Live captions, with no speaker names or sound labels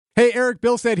Hey, Eric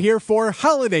Bilstead here for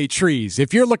Holiday Trees.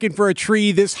 If you're looking for a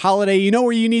tree this holiday, you know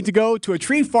where you need to go? To a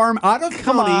tree farm out of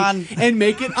county and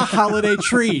make it a holiday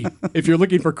tree. If you're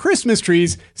looking for Christmas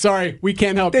trees, sorry, we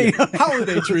can't help you.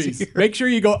 Holiday trees. Make sure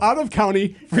you go out of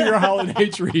county for your holiday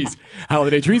trees.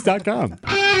 HolidayTrees.com.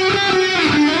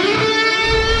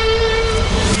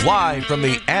 Live from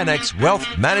the Annex Wealth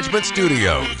Management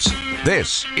Studios,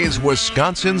 this is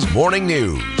Wisconsin's Morning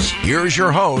News. Here's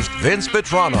your host, Vince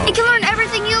Petrano. You can learn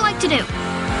everything you like to do.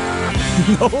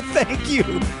 No, thank you.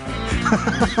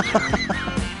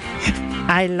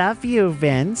 I love you,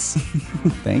 Vince.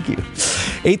 Thank you.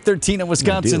 8:13 of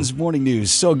Wisconsin's Morning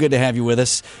News. So good to have you with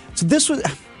us. So this was,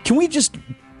 can we just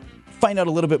find out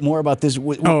a little bit more about this?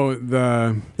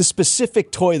 The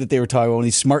specific toy that they were talking about,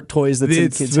 these smart toys that's in the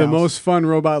kids' house. It's the most fun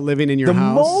robot living in your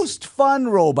house. The most fun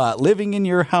robot living in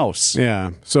your house.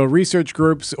 Yeah. So research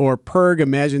groups or PERG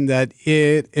imagine that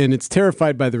it's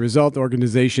terrified by the result. The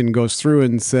organization goes through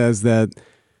and says that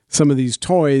some of these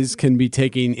toys can be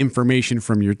taking information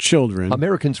from your children.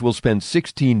 Americans will spend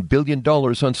 $16 billion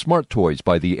on smart toys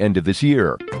by the end of this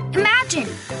year. Imagine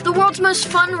the world's most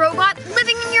fun robot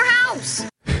living in your house.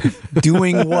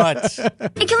 Doing what?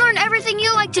 It can learn everything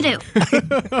you like to do.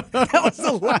 That was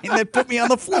the line that put me on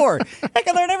the floor. I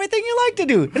can learn everything you like to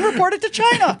do and report it to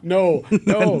China. No,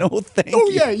 thank you. Oh,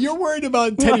 yeah, you're worried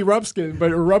about Teddy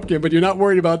Rumpkin, but you're not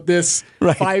worried about this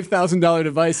 $5,000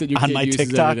 device that your kid uses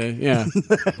TikTok. every day. Yeah.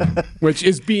 Which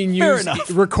is being used,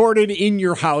 recorded in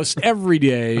your house every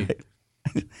day.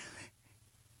 Right.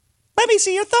 Let me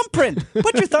see your thumbprint.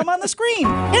 Put your thumb on the screen.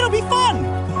 It'll be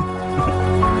fun.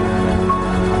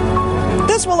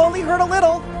 This will only hurt a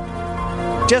little.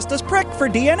 Just as prick for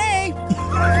DNA.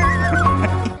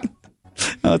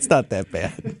 No, it's not that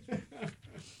bad.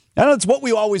 I know it's what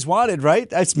we always wanted,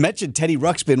 right? I mentioned Teddy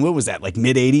Ruxpin. What was that, like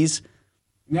mid-'80s?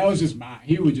 That was just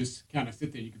he would just kind of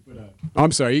sit there.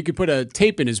 You could put a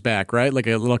tape in his back, right? Like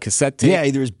a little cassette tape. Yeah,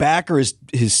 either his back or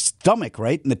his stomach,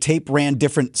 right? And the tape ran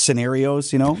different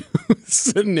scenarios, you know?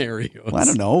 Scenarios. Well, I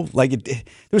don't know. Like there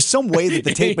was some way that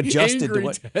the tape adjusted Angry to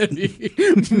what. Teddy.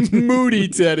 Moody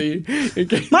Teddy.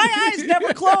 My eyes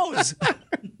never close.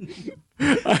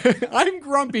 I'm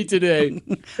grumpy today.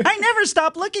 I never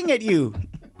stop looking at you.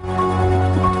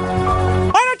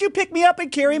 Why don't you pick me up and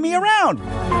carry me around?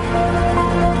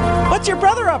 What's your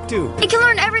brother up to? It can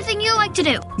learn everything you like to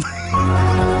do.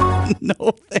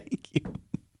 No, thank you.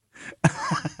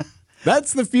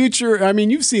 That's the future. I mean,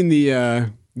 you've seen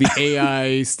the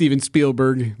AI Steven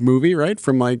Spielberg movie, right?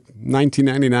 From like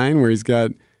 1999, where he's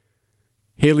got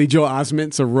Haley Joel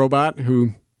Osment's a robot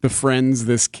who befriends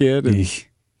this kid. And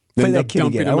play that kid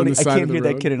again. I can't hear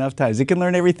that kid enough times. It can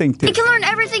learn everything, too. It can learn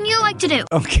everything you like to do.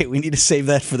 Okay, we need to save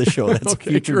that for the show. That's okay,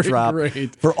 a future drop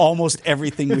for almost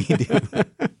everything we do.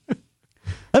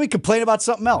 Let me complain about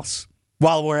something else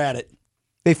while we're at it.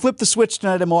 They flipped the switch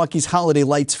tonight at Milwaukee's Holiday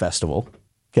Lights Festival.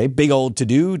 Okay, big old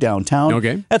to-do downtown.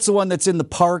 Okay. That's the one that's in the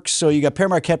parks. So you got Pere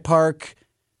Marquette Park,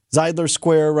 Zeidler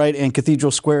Square, right, and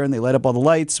Cathedral Square, and they light up all the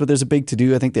lights. But there's a big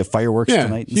to-do. I think they have fireworks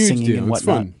tonight and singing deal. and whatnot.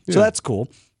 It's fun. Yeah. So that's cool.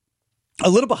 A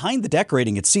little behind the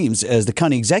decorating, it seems, as the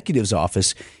county executive's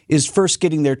office is first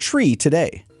getting their tree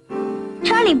today.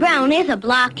 Charlie Brown is a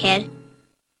blockhead,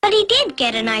 but he did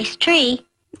get a nice tree.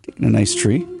 Getting a nice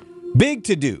tree. Big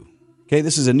to do. Okay,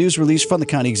 this is a news release from the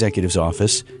county executive's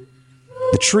office.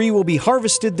 The tree will be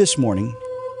harvested this morning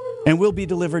and will be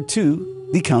delivered to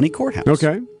the county courthouse.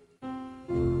 Okay.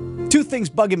 Two things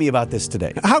bugging me about this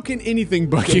today. How can anything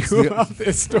bug you about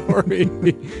this story?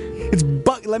 It's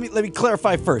bug. Let me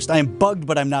clarify first. I am bugged,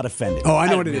 but I'm not offended. Oh, I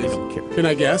know what it really is. Don't care. Can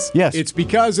I guess? Yes. It's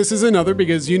because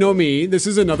because you know me, this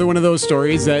is another one of those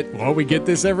stories that, we get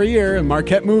this every year. And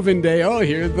Marquette moving day. Oh,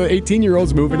 here the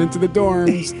 18-year-olds moving into the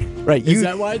dorms. Right. Is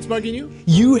that why it's bugging you?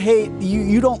 You hate,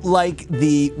 you don't like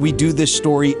we do this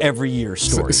story every year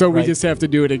story. So we right? just have to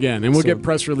do it again. And we'll get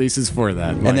press releases for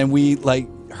that. And then we,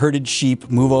 herded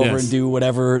sheep, move over and do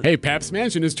whatever. Hey, Pabst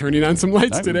Mansion is turning on some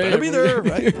lights today. Better be there,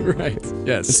 right? Right.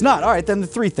 Yes. It's not. All right, then the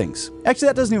three things. Actually,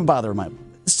 that doesn't even bother me.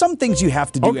 Some things you have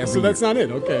to do every year. So that's not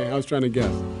it. Okay, I was trying to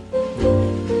guess.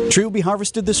 Tree will be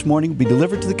harvested this morning, will be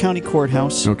delivered to the county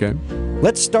courthouse. Okay.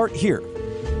 Let's start here.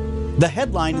 The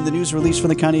headline in the news release from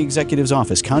the county executive's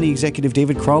office. County Executive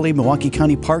David Crawley, Milwaukee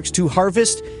County Parks to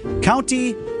harvest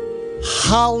county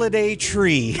holiday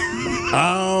tree.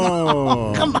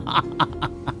 Oh. Come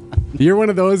on. You're one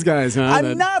of those guys, huh?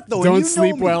 I'm not, though. Don't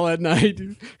sleep well at night.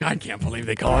 I can't believe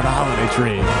they call it a holiday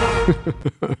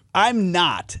tree. I'm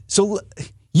not. So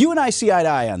you and I see eye to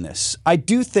eye on this. I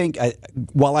do think,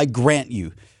 while I grant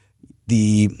you,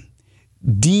 the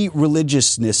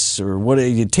de-religiousness or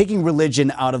taking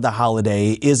religion out of the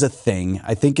holiday is a thing.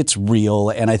 I think it's real,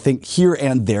 and I think here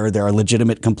and there are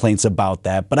legitimate complaints about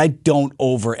that, but I don't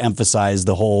overemphasize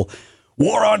the whole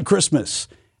war on Christmas,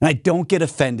 and I don't get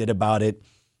offended about it.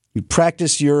 You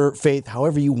practice your faith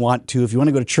however you want to. If you want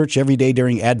to go to church every day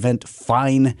during Advent,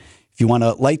 fine. If you want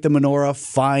to light the menorah,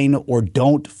 fine, or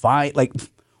don't, fine. Like,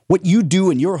 what you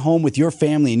do in your home with your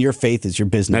family and your faith is your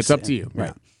business. That's up to you. Right.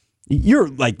 Yeah. You're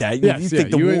like that. Yes, you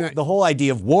think the whole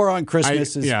idea of war on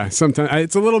Christmas is... Yeah, sometimes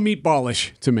it's a little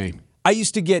meatballish to me.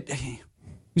 Used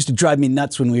to drive me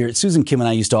nuts when Susan, Kim, and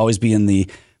I used to always be in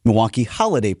the Milwaukee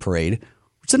Holiday Parade,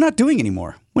 which they're not doing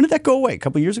anymore. When did that go away? A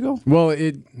couple of years ago? Well,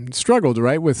 it struggled,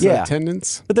 right, with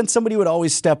attendance? But then somebody would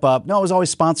always step up. No, it was always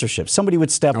sponsorship. Somebody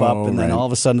would step up, and then all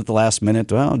of a sudden at the last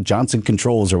minute, well, Johnson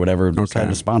Controls or whatever decided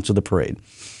to sponsor the parade.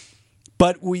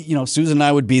 But Susan and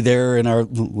I would be there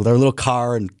with our little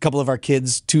car, and a couple of our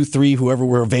kids, 2, 3, whoever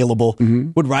were available,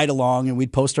 would ride along, and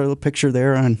we'd post our little picture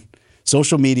there on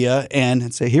social media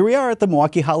and say, here we are at the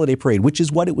Milwaukee Holiday Parade, which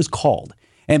is what it was called.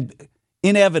 And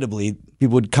inevitably,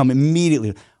 people would come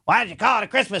immediately, why did you call it a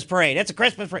Christmas parade? It's a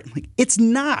Christmas parade. Like, it's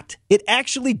not. It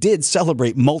actually did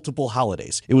celebrate multiple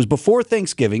holidays. It was before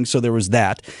Thanksgiving, so there was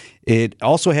that. It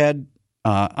also had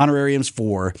honorariums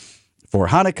for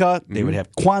Hanukkah. They would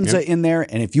have Kwanzaa in there.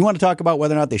 And if you want to talk about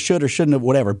whether or not they should or shouldn't have,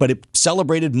 whatever, but it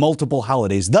celebrated multiple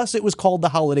holidays. Thus, it was called the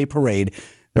Holiday Parade.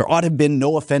 There ought to have been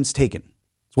no offense taken.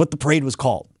 It's what the parade was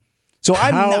called. So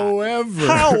However,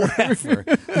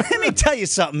 let me tell you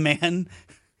something, man.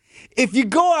 If you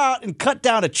go out and cut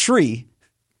down a tree,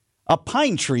 a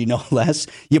pine tree no less,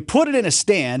 you put it in a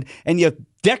stand and you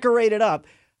decorate it up,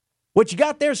 what you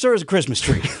got there, sir, is a Christmas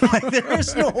tree. Like, there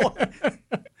is no...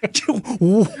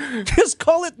 Just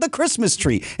call it the Christmas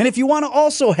tree. And if you want to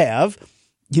also have,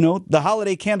 the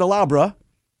holiday candelabra,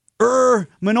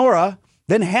 menorah,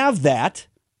 then have that.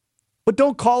 But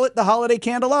don't call it the holiday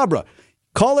candelabra.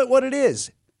 Call it what it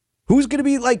is. Who's going to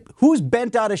be who's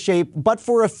bent out of shape, but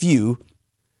for a few,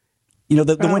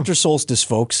 the winter solstice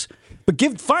folks. But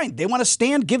they want a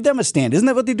stand, give them a stand. Isn't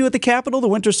that what they do at the Capitol? The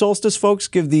winter solstice folks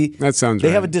that sounds they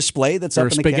right. have a display that's or up in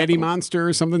the spaghetti Capitol. monster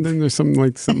or something. Then there's something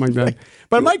like that.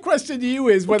 But my question to you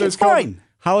is whether it's called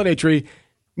holiday tree.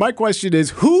 My question is,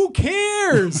 who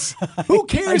cares? Who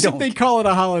cares if they call it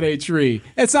a holiday tree?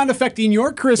 It's not affecting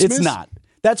your Christmas. It's not.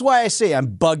 That's why I say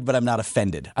I'm bugged, but I'm not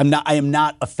offended. I am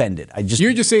not offended.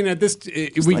 You're just saying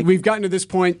that we've gotten to this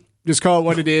point. Just call it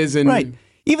what it is, and right.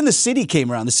 Even the city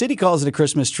came around. The city calls it a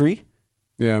Christmas tree.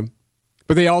 Yeah,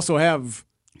 but they also have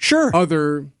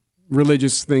other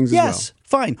religious things as well. Yes,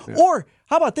 fine. Yeah. Or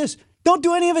how about this? Don't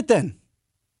do any of it then.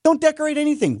 Don't decorate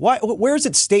anything. Why? Where is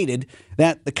it stated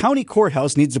that the county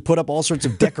courthouse needs to put up all sorts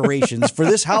of decorations for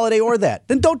this holiday or that?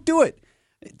 Then don't do it.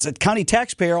 It's a county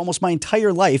taxpayer almost my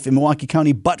entire life in Milwaukee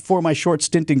County, but for my short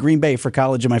stint in Green Bay for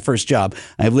college and my first job.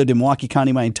 I've lived in Milwaukee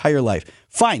County my entire life.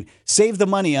 Fine. Save the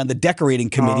money on the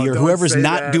decorating committee or whoever's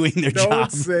not doing their job.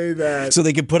 Don't say that. So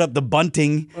they can put up the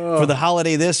bunting for the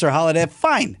holiday this or holiday that.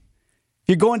 Fine. If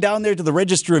you're going down there to the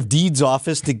Register of Deeds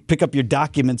office to pick up your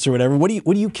documents or whatever, what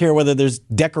do you care whether there's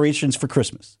decorations for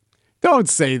Christmas? Don't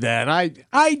say that. I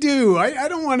do. I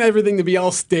don't want everything to be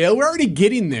all stale. We're already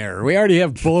getting there. We already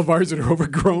have boulevards that are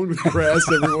overgrown with grass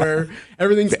everywhere.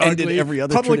 Everything's ugly. Every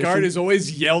other Public tradition. art is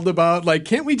always yelled about.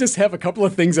 Can't we just have a couple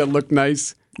of things that look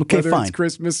nice? Okay, whether fine. It's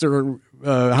Christmas or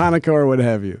Hanukkah or what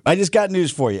have you. I just got news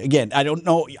for you. Again, I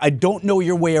don't know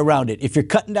your way around it. If you're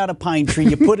cutting down a pine tree,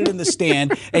 you put it in the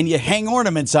stand and you hang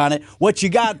ornaments on it. What you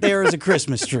got there is a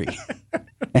Christmas tree.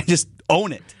 And just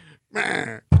own it.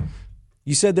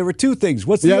 You said there were two things.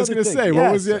 What's the other thing? I was going to say,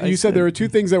 what was it? You said there were two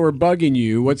things that were bugging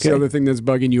you. What's the other thing that's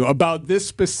bugging you about this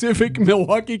specific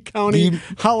Milwaukee County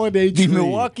holiday tree? The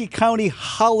Milwaukee County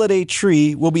holiday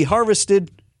tree will be harvested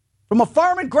from a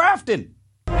farm in Grafton.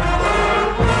 They're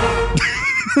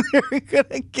going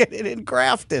to get it in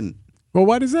Grafton. Well,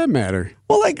 why does that matter?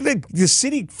 Well, the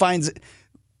city finds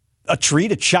a tree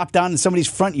to chop down in somebody's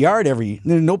front yard there's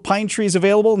no pine trees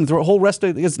available, and the whole rest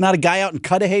of it's not a guy out in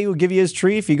Cudahy who will give you his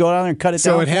tree if you go down there and cut it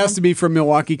down. So it has to be from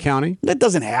Milwaukee County? That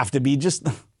doesn't have to be. Just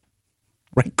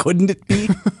right? Couldn't it be?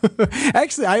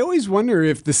 Actually, I always wonder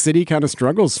if the city kind of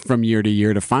struggles from year to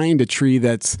year to find a tree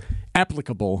that's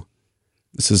applicable.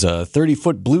 This is a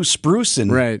 30-foot blue spruce in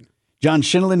John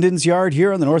Shinlinden's yard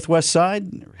here on the northwest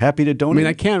side. Happy to donate.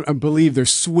 I can't believe they're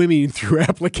swimming through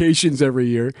applications every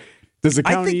year. Does the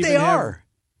county I think they are.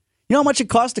 You know how much it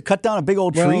costs to cut down a big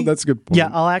old tree? Well, that's a good point. Yeah,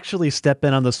 I'll actually step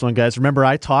in on this one, guys. Remember,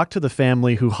 I talked to the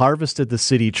family who harvested the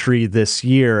city tree this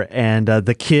year, and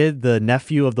the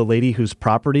nephew of the lady whose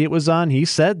property it was on, he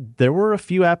said there were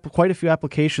quite a few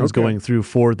applications going through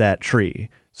for that tree.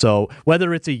 So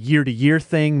whether it's a year-to-year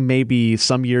thing, maybe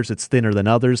some years it's thinner than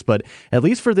others, but at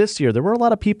least for this year, there were a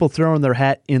lot of people throwing their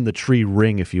hat in the tree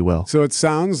ring, if you will. So it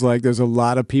sounds like there's a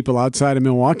lot of people outside of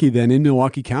Milwaukee then in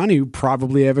Milwaukee County who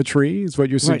probably have a tree, is what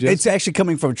you're suggesting? Right. It's actually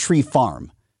coming from a tree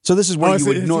farm. So this is where you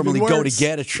would normally go to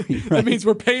get a tree. Right? That means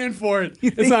we're paying for it.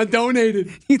 It's not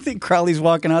donated. You think Crowley's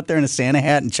walking out there in a Santa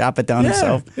hat and chop it down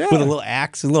himself with a little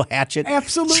axe, a little hatchet?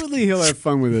 Absolutely. He'll have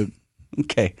fun with it.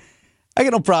 Okay. I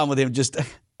got no problem with him, just,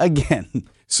 again.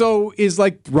 So is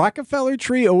like Rockefeller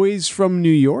tree always from New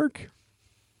York?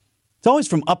 It's always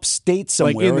from upstate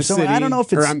somewhere. Like in the city? I don't know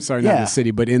if it's... Or, I'm sorry, not the city,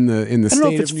 but in the state. I don't know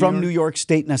if it's of from New York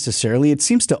State necessarily. It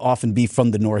seems to often be from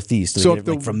the Northeast. So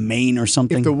like from Maine or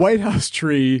something. If the White House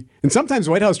tree, and sometimes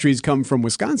White House trees come from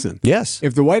Wisconsin. Yes.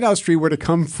 If the White House tree were to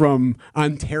come from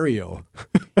Ontario.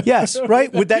 Yes,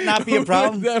 right? Would that not be a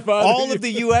problem? Would that bother All you? of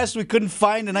the U.S., we couldn't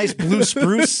find a nice blue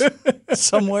spruce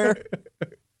somewhere.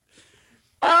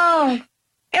 Oh,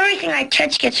 everything I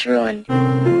touch gets ruined.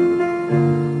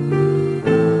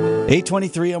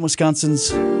 8:23 on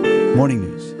Wisconsin's Morning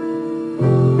News.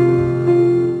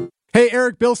 Hey,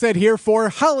 Eric Bilstead here for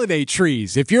holiday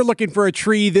trees. If you're looking for a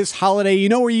tree this holiday, you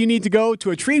know where you need to go,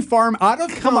 to a tree farm out of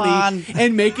county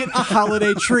and make it a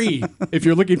holiday tree. If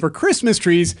you're looking for Christmas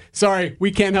trees, sorry,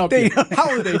 we can't help you.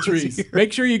 Holiday trees.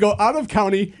 Make sure you go out of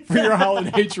county for your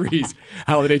holiday trees.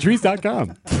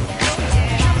 HolidayTrees.com.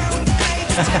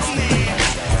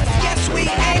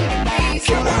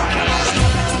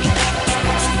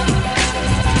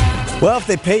 Well, if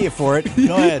they pay you for it,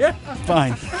 go ahead.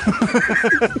 Fine.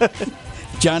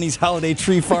 Johnny's holiday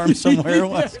tree farm somewhere.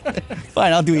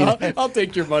 Fine, I'll do it. I'll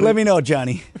take your money. Let me know,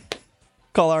 Johnny.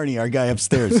 Call Arnie, our guy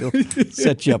upstairs. He'll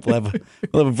set you up. We'll have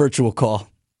a virtual call.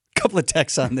 A couple of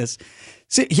texts on this.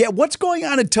 See, what's going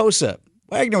on in Tosa?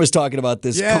 Wagner was talking about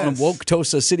this. Yes. Woke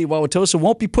Tosa, City of Wauwatosa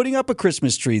won't be putting up a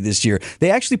Christmas tree this year. They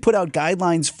actually put out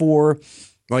guidelines for...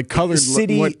 Like colored,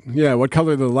 city, what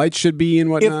color the lights should be and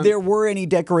whatnot. If there were any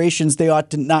decorations, they ought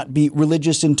to not be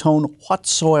religious in tone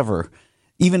whatsoever.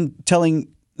 Even telling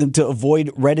them to avoid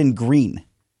red and green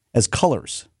as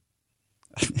colors.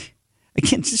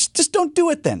 Again, just don't do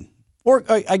it then. Or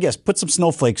I guess put some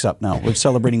snowflakes up now. We're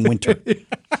celebrating winter.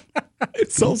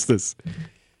 It's solstice.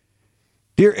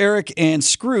 Dear Eric and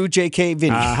Screw, JK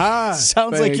Vinny.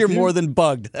 Sounds like you're more than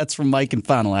bugged. That's from Mike and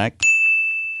Fond du Lac.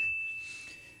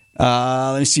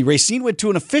 Let me see. Racine went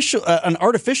to an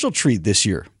artificial tree this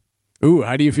year. Ooh,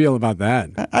 how do you feel about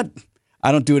that?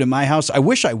 I don't do it in my house. I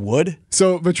wish I would.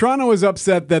 So Vetrano was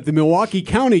upset that the Milwaukee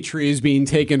County tree is being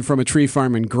taken from a tree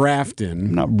farm in Grafton.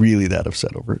 I'm not really that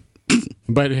upset over it.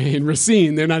 But in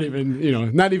Racine, they're not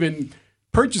even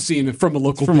purchasing from a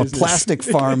local business. A plastic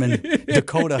farm in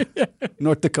Dakota,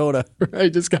 North Dakota. I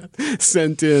just got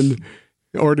sent in.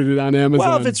 Ordered it on Amazon.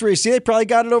 Well, if it's Racine, they probably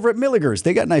got it over at Milliger's.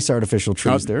 They got nice artificial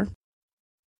trees there.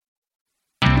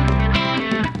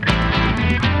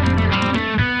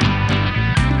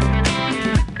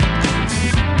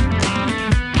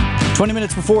 Twenty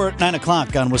minutes before 9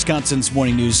 o'clock on Wisconsin's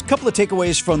Morning News. A couple of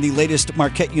takeaways from the latest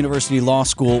Marquette University Law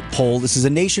School poll. This is a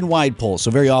nationwide poll, so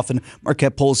very often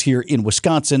Marquette polls here in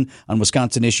Wisconsin on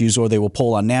Wisconsin issues, or they will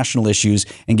poll on national issues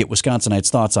and get Wisconsinites'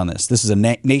 thoughts on this. This is a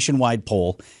nationwide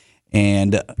poll.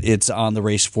 And it's on the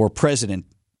race for president.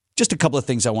 Just a couple of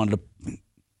things I wanted to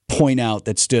point out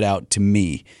that stood out to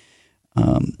me.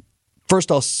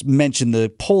 First, I'll mention the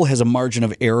poll has a margin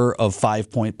of error of 5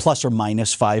 points, plus or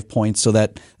minus 5 points. So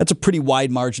that's a pretty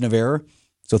wide margin of error.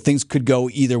 So things could go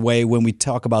either way when we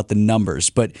talk about the numbers.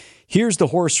 But here's the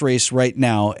horse race right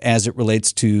now as it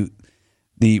relates to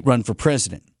the run for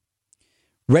president.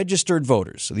 Registered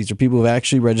voters. So these are people who have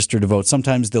actually registered to vote.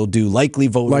 Sometimes they'll do likely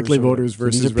voters. Likely voters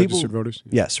versus registered voters.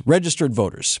 Yes, registered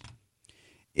voters.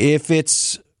 If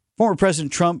it's former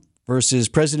President Trump versus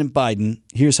President Biden,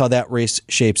 here's how that race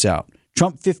shapes out.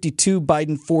 Trump 52,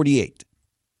 Biden 48.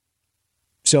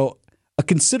 So a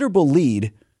considerable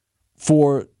lead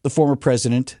for the former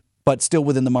president, but still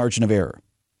within the margin of error.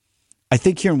 I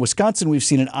think here in Wisconsin, we've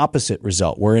seen an opposite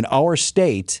result, where in our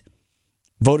state,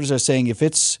 voters are saying if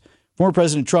it's former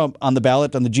President Trump on the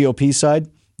ballot on the GOP side,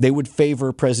 they would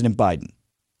favor President Biden.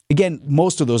 Again,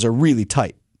 most of those are really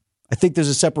tight. I think there's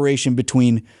a separation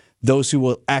between those who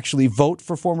will actually vote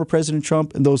for former President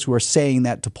Trump and those who are saying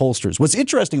that to pollsters. What's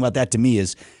interesting about that to me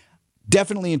is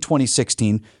definitely in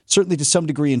 2016, certainly to some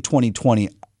degree in 2020,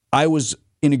 I was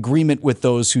in agreement with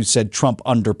those who said Trump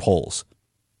under polls,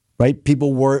 right?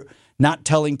 People were not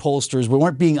telling pollsters. We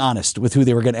weren't being honest with who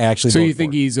they were going to actually vote for. So you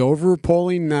think he's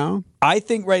over-polling now? I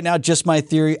think right now, just my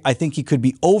theory, I think he could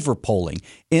be over-polling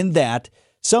in that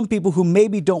some people who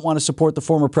maybe don't want to support the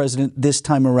former president this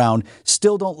time around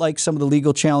still don't like some of the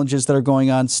legal challenges that are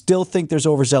going on, still think there's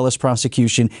overzealous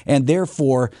prosecution, and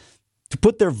therefore to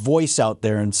put their voice out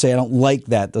there and say, I don't like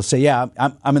that, they'll say, yeah,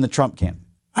 I'm in the Trump camp.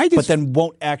 But then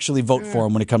won't actually vote for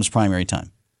him when it comes primary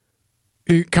time.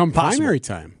 Primary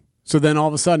time. So then all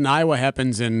of a sudden Iowa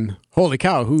happens and holy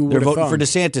cow, who would have They're voting thought? for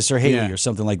DeSantis or Haley or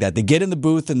something like that. They get in the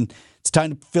booth and it's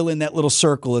time to fill in that little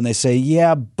circle and they say,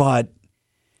 yeah, but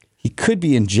he could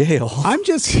be in jail. I'm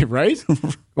just right.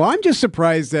 Well, I'm just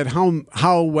surprised at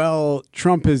how well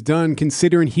Trump has done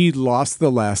considering he lost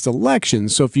the last election.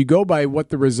 So if you go by what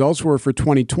the results were for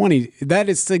 2020, that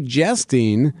is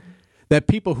suggesting that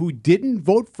people who didn't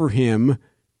vote for him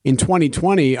in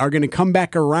 2020 are going to come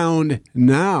back around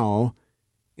now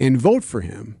and vote for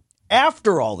him.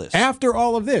 After all this. After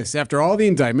all of this. After all the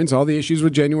indictments, all the issues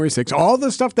with January 6th, all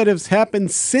the stuff that has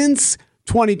happened since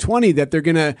 2020 that they're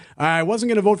going to, I wasn't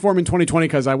going to vote for him in 2020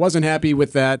 because I wasn't happy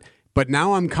with that, but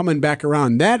now I'm coming back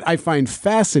around. That I find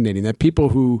fascinating, that people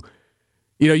who,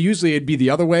 usually it'd be the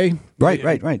other way.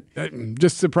 Right. I'm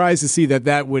just surprised to see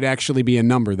that would actually be a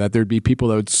number, that there'd be people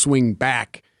that would swing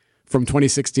back from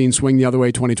 2016, swing the other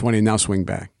way 2020, and now swing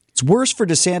back. It's worse for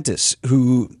DeSantis,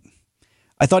 who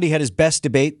I thought he had his best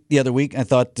debate the other week. I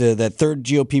thought that third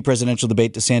GOP presidential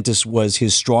debate, DeSantis was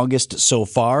his strongest so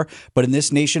far. But in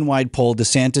this nationwide poll,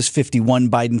 DeSantis 51,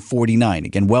 Biden 49.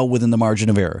 Again, well within the margin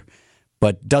of error,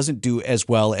 but doesn't do as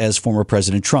well as former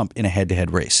President Trump in a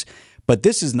head-to-head race. But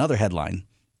this is another headline.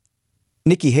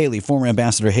 Nikki Haley, former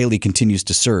Ambassador Haley, continues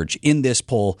to surge. In this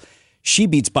poll, she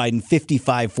beats Biden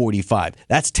 55-45.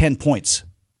 That's 10 points.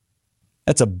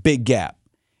 That's a big gap.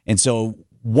 And so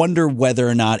wonder whether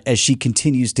or not, as she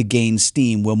continues to gain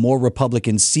steam, will more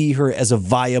Republicans see her as a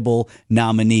viable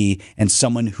nominee and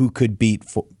someone who could beat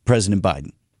President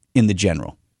Biden in the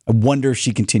general. I wonder if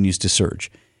she continues to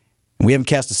surge. And we haven't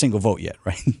cast a single vote yet,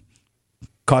 right?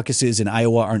 Caucuses in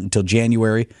Iowa aren't until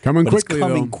January. Coming quickly, it's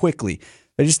coming though. quickly.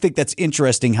 I just think that's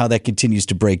interesting how that continues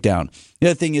to break down. The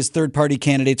other thing is third-party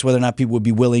candidates, whether or not people would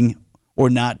be willing or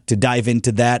not to dive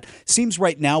into that. Seems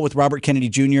right now with Robert Kennedy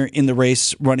Jr. in the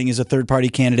race running as a third-party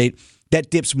candidate,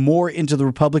 that dips more into the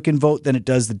Republican vote than it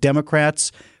does the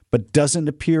Democrats, but doesn't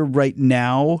appear right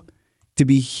now to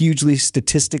be hugely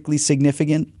statistically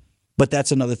significant. But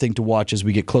that's another thing to watch as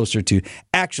we get closer to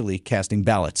actually casting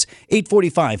ballots.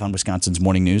 8:45 on Wisconsin's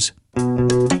Morning News.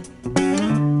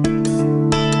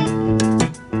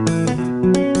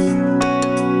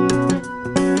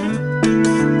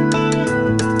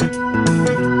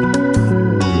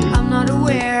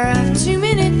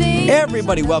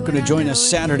 Everybody, welcome to join us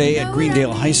Saturday at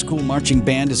Greendale High School. Marching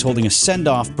Band is holding a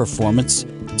send-off performance.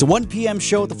 It's a 1 p.m.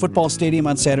 show at the football stadium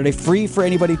on Saturday, free for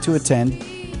anybody to attend.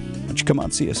 Why don't you come out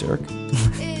and see us, Eric?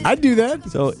 I'd do that.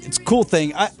 So it's a cool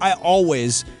thing. I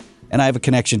always, and I have a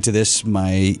connection to this,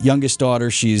 my youngest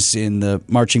daughter, she's in the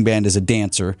marching band as a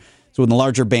dancer. So when the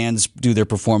larger bands do their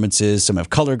performances, some have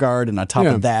color guard, and on top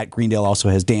of that, Greendale also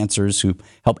has dancers who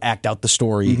help act out the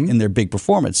story in their big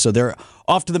performance. So they're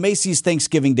off to the Macy's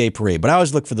Thanksgiving Day Parade. But I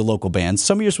always look for the local bands.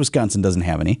 Some years Wisconsin doesn't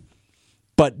have any.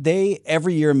 But they,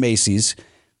 every year Macy's,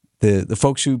 the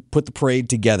folks who put the parade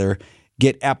together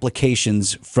get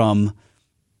applications from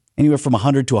anywhere from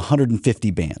 100 to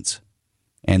 150 bands.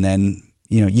 And then,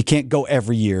 you can't go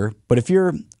every year, but if you're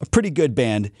a pretty good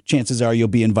band, chances are you'll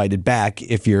be invited back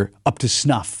if you're up to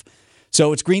snuff.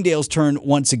 So it's Greendale's turn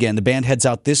once again. The band heads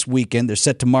out this weekend. They're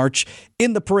set to march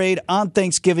in the parade on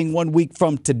Thanksgiving 1 week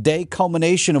from today,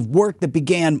 culmination of work that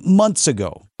began months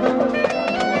ago.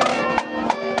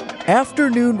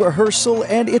 Afternoon rehearsal,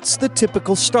 and it's the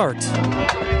typical start.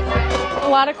 A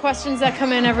lot of questions that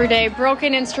come in every day.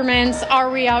 Broken instruments,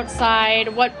 are we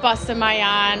outside, what bus am I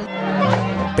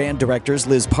on? Band directors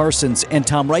Liz Parsons and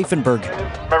Tom Reifenberg.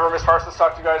 Remember Miss Parsons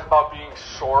talked to you guys about being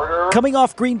shorter? Coming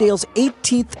off Greendale's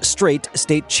 18th straight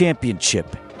state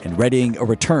championship and readying a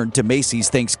return to Macy's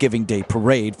Thanksgiving Day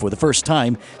Parade for the first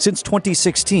time since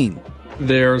 2016.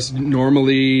 There's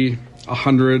normally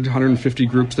 100, 150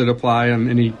 groups that apply on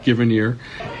any given year,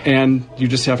 and you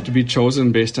just have to be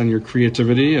chosen based on your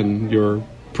creativity and your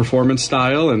performance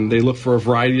style, and they look for a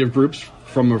variety of groups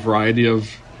from a variety of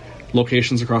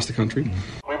locations across the country.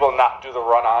 We will not do the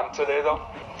run-on today, though.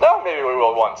 No, maybe we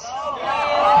will once.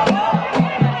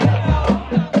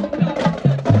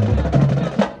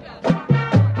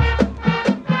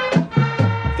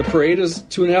 The parade is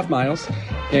 2.5 miles,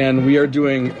 and we are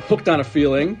doing Hooked on a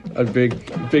Feeling, a big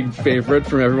favorite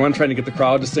from everyone, trying to get the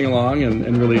crowd to sing along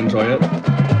and really enjoy it.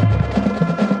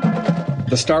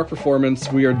 the star performance,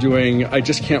 we are doing I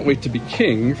Just Can't Wait to Be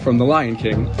King from The Lion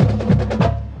King.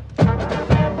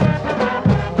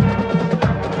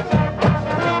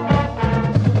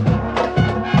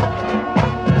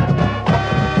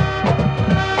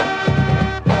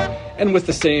 And with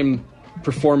the same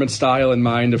performance style in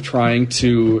mind of trying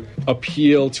to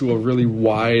appeal to a really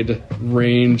wide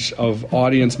range of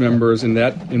audience members in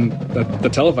the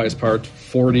televised part,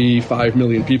 45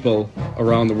 million people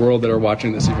around the world that are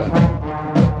watching this event.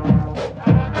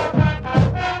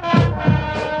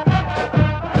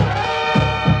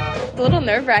 It's a little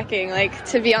nerve-wracking, like,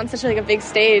 to be on such a big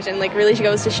stage, and like really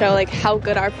goes to show like how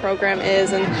good our program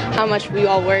is and how much we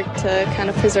all work to kind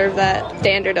of preserve that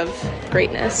standard of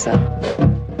greatness. So.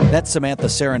 That's Samantha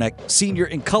Saranac, senior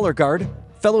in color guard.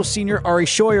 Fellow senior Ari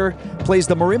Scheuer plays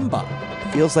the marimba.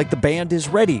 Feels like the band is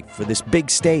ready for this big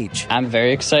stage. I'm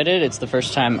very excited. It's the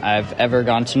first time I've ever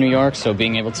gone to New York, so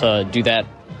being able to do that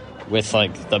with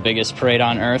like the biggest parade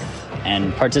on earth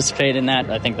and participate in that,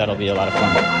 I think that'll be a lot of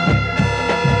fun.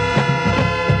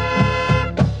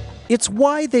 It's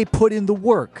why they put in the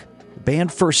work. The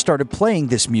band first started playing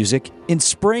this music in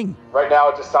spring. Right now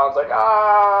it just sounds like,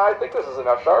 I think this is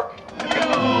enough sharp.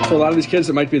 For a lot of these kids,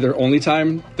 it might be their only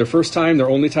time, their first time, their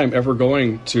only time ever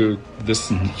going to this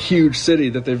huge city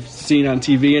that they've seen on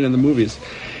TV and in the movies.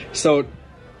 So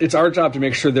it's our job to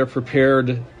make sure they're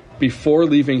prepared before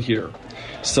leaving here,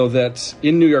 so that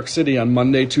in New York City on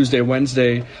Monday, Tuesday,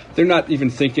 Wednesday, they're not even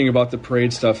thinking about the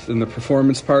parade stuff and the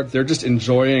performance part. They're just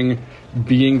enjoying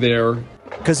being there.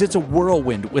 Because it's a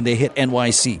whirlwind when they hit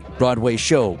NYC, Broadway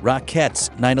show, Rockettes,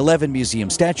 9/11 Museum,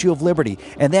 Statue of Liberty,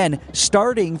 and then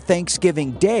starting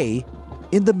Thanksgiving Day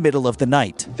in the middle of the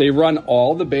night. They run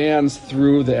all the bands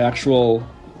through the actual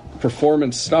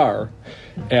performance star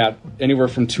at anywhere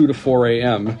from 2 to 4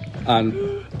 a.m.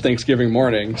 on Thanksgiving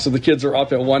morning. So the kids are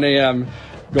up at 1 a.m.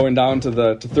 going down to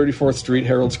 34th Street,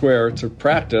 Herald Square to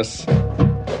practice.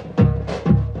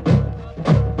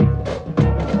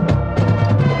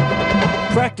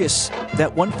 Practice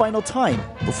that one final time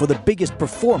before the biggest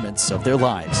performance of their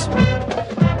lives.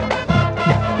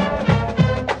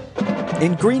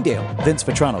 In Greendale, Vince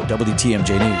Vitrano,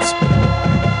 WTMJ News.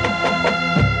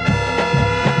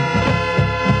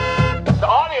 The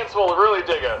audience will really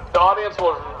dig it. The audience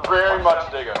will very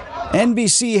much dig it.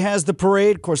 NBC has the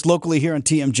parade, of course, locally here on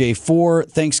TMJ4.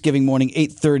 Thanksgiving morning,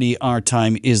 8:30 our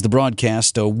time is the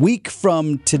broadcast, a week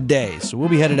from today. So we'll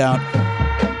be headed out.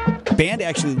 Band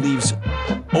actually leaves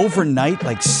overnight,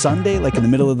 like Sunday, like in the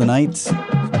middle of the night.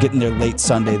 Getting there late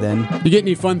Sunday then. You get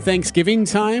any fun Thanksgiving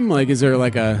time? Like, is there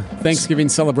like a Thanksgiving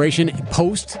celebration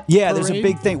post? Yeah, there's a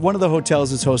big thing. One of the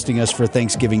hotels is hosting us for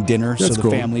Thanksgiving dinner, so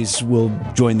the families will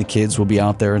join the kids. We'll be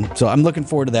out there. And so I'm looking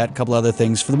forward to that. A couple other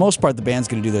things. For the most part, the band's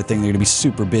going to do their thing. They're going to be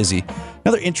super busy.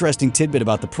 Another interesting tidbit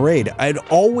about the parade. I'd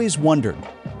always wondered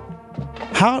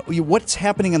what's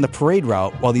happening on the parade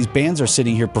route while these bands are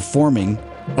sitting here performing.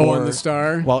 On the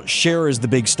star? Well, Cher is the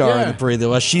big star of the parade.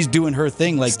 Well, she's doing her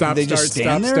thing. Like, they just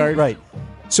stand there? Right.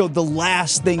 So the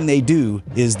last thing they do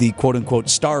is the quote-unquote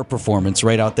star performance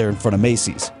right out there in front of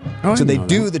Macy's. So they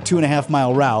do the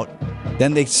 2.5-mile route,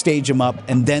 then they stage them up,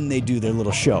 and then they do their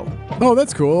little show. Oh,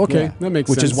 that's cool. Okay, that makes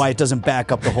sense. Which is why it doesn't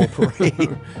back up the whole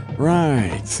parade.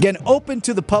 Right. Again, open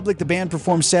to the public. The band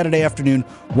performs Saturday afternoon,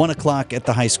 1 o'clock at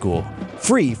the high school.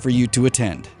 Free for you to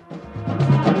attend.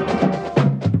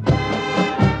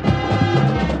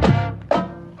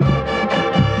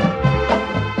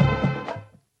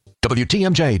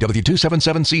 WTMJ,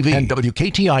 W277CV, and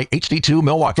WKTI HD2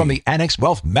 Milwaukee. From the Annex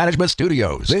Wealth Management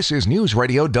Studios, this is News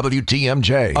Radio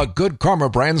WTMJ, a Good Karma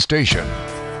brand station.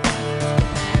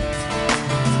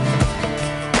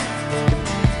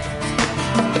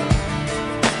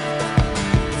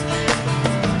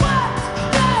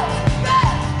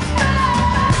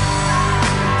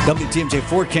 WTMJ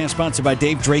forecast sponsored by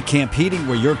Dave Drake Camp Heating,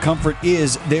 where your comfort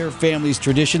is their family's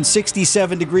tradition.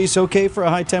 67 degrees, okay for a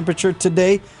high temperature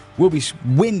today. Will be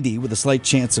windy with a slight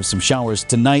chance of some showers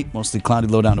tonight, mostly cloudy,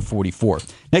 low down to 44.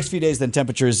 Next few days, then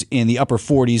temperatures in the upper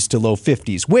 40s to low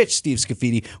 50s, which, Steve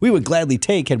Scafidi, we would gladly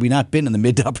take had we not been in the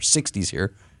mid to upper 60s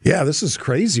here. Yeah, this is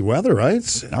crazy weather,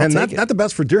 right? And not the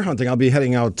best for deer hunting. I'll be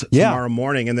heading out tomorrow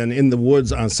morning and then in the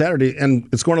woods on Saturday. And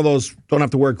it's one of those, don't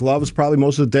have to wear gloves probably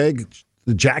most of the day.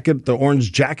 The jacket, the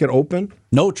orange jacket open.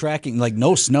 No tracking, like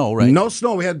no snow, right? No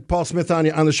snow. We had Paul Smith on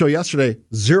the show yesterday.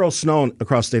 0 snow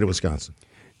across the state of Wisconsin.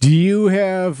 Do you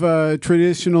have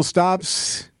traditional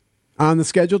stops on the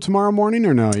schedule tomorrow morning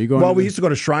or no? Are you going? Well, we used to go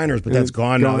to Shriners, but that's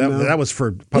gone now. That was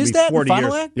for probably 40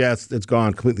 years. Yeah, it's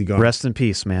gone, completely gone. Rest in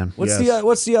peace, man. What's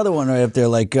the other one right up there?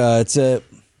 Like it's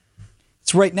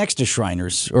right next to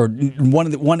Shriners or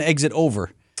one exit over.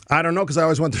 I don't know because I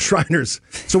always went to Shriners.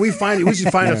 So we try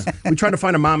to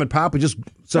find a mom and pop. We just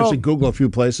essentially Google a few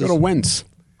places. Go to Wentz.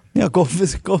 Yeah, go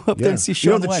up there and see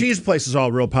Sean the Wentz. cheese place is all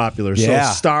real popular. Yeah.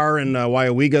 So Star and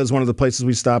Waiawega is one of the places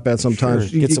we stop at sometimes.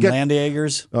 Sure. Get some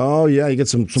Landagers. Oh, yeah. You get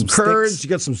some curds. Sticks. You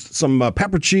get some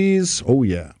pepper cheese. Oh,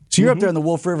 yeah. So you're up there in the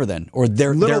Wolf River then, or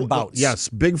thereabouts? Yes.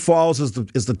 Big Falls is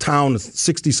the town.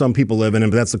 60-some people live in it,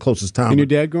 but that's the closest town. And your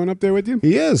dad going up there with you?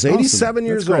 He is. Awesome. 87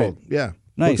 years old. Yeah.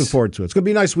 Nice. Looking forward to it. It's going to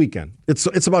be a nice weekend.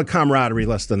 It's about camaraderie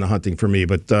less than the hunting for me,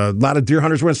 but a lot of deer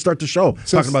hunters. We're going to start the show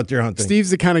talking about deer hunting. Steve's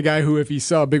the kind of guy who, if he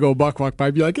saw a big old buck walk by,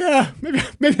 he'd be like, yeah,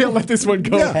 maybe I'll let this one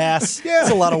go. Yeah. Pass. Yeah.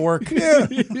 It's a lot of work. Yeah.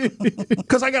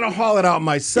 Because I got to haul it out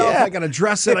myself. Yeah. I got to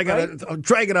dress it. I got to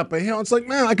drag it up a hill. It's like,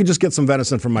 man, I could just get some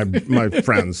venison from my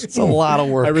friends. It's a lot of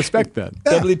work. I respect that.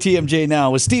 WTMJ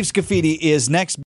Now with Steve Scafidi is next.